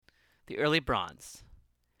The early bronze.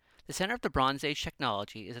 The center of the Bronze Age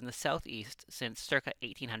technology is in the southeast since circa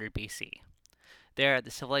 1800 BC. There,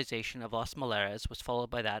 the civilization of Los Molares was followed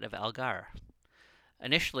by that of Algar.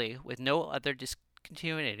 Initially, with no other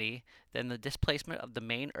discontinuity than the displacement of the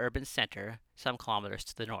main urban center some kilometers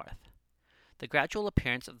to the north. The gradual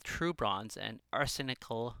appearance of true bronze and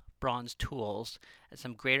arsenical bronze tools and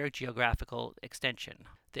some greater geographical extension.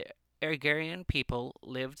 The Argarian people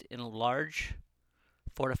lived in large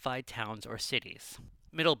fortified towns or cities.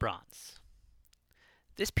 Middle Bronze.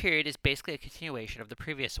 This period is basically a continuation of the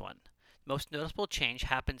previous one. The most noticeable change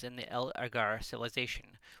happens in the El Agar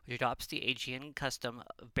civilization, which adopts the Aegean custom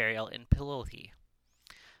of burial in pillory.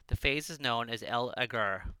 The phase is known as El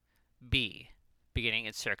Agar B, beginning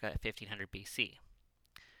in circa 1500 BC.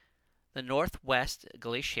 The northwest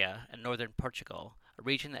Galicia and northern Portugal, a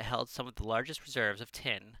region that held some of the largest reserves of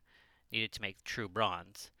tin needed to make true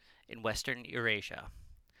bronze in western Eurasia,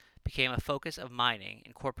 became a focus of mining,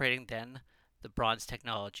 incorporating then the bronze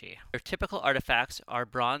technology. Their typical artifacts are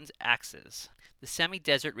bronze axes. The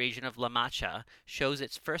semi-desert region of La Mancha shows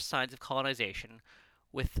its first signs of colonization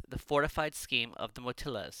with the fortified scheme of the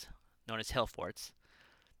motillas, known as hill forts.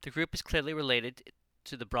 The group is clearly related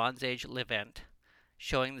to the Bronze Age Levant,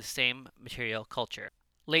 showing the same material culture.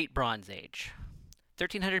 Late Bronze Age.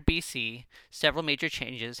 1300 BC, several major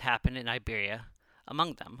changes happened in Iberia.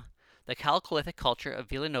 Among them, the Chalcolithic culture of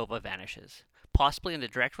Villanova vanishes, possibly in the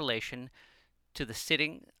direct relation to the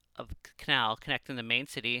sitting of the canal connecting the main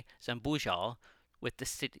city, Zambujal, with the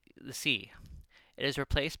sea. It is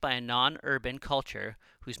replaced by a non-urban culture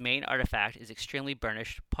whose main artifact is extremely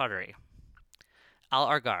burnished pottery.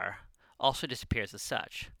 Al-Argar also disappears as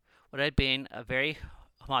such. What had been a very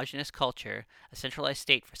homogeneous culture, a centralized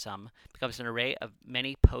state for some, becomes an array of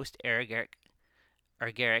many post-Argaric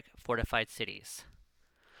fortified cities.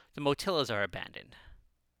 The motillas are abandoned.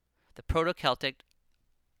 The Proto-Celtic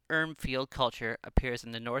Ermfield culture appears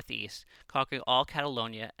in the northeast, conquering all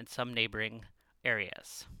Catalonia and some neighboring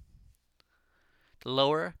areas. The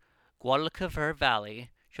lower Guadalquivir Valley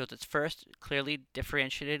shows its first clearly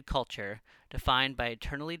differentiated culture, defined by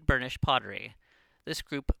eternally burnished pottery. This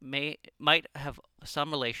group might have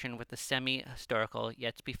some relation with the semi-historical,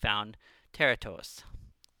 yet to be found, Terratos.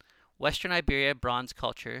 Western Iberia bronze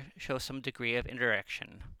culture shows some degree of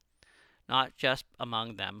interaction, not just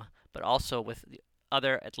among them, but also with the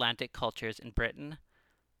other Atlantic cultures in Britain,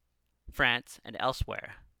 France, and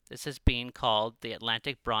elsewhere. This has been called the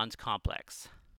Atlantic Bronze Complex.